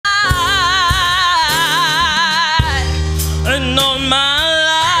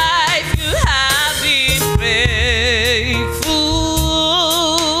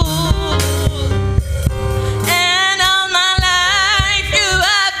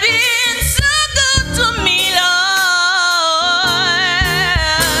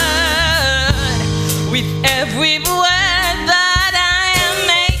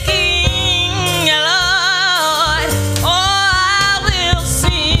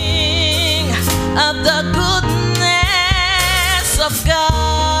of the goodness of God.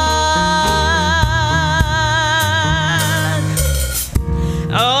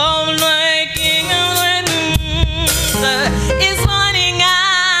 Oh, my King is running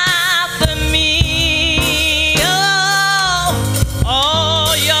after me.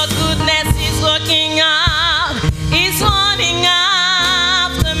 Oh, your goodness is looking out. It's running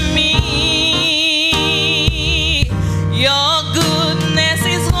after me. Your goodness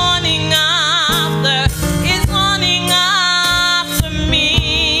is running after. It's running after me.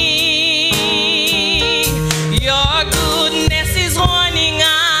 Your goodness is running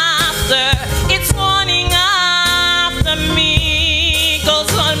after. It's running after me.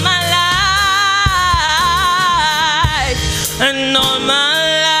 'Cause all my life and all my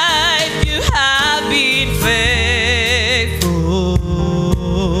life you have been faithful.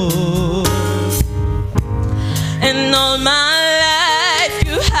 And all my life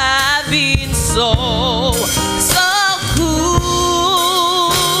you have been so good.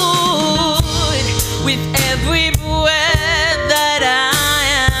 With every breath that I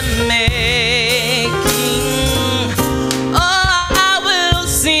am making, oh, I will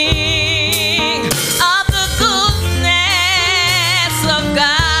sing of the goodness of God.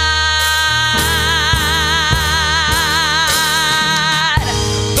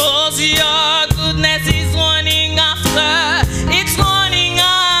 'Cause your goodness is running after, it's running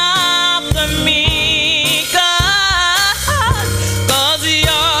after me. 'Cause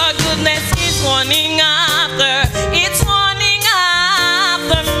your goodness is running after, it's running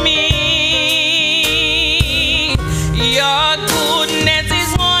after me. Your goodness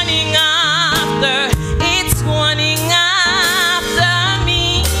is running after, it's running after me.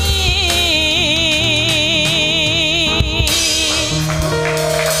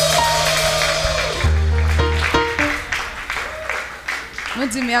 Nous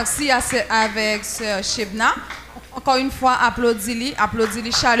disons merci avec Sœur Schebna. Encore une fois, applaudis-lui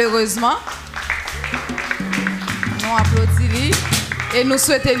chaleureusement. Nous applaudis-lui et nous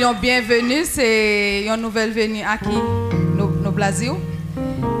souhaitons bienvenue. C'est une nouvelle venue à qui nous plaisir.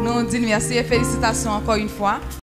 Nous disons merci et félicitations encore une fois.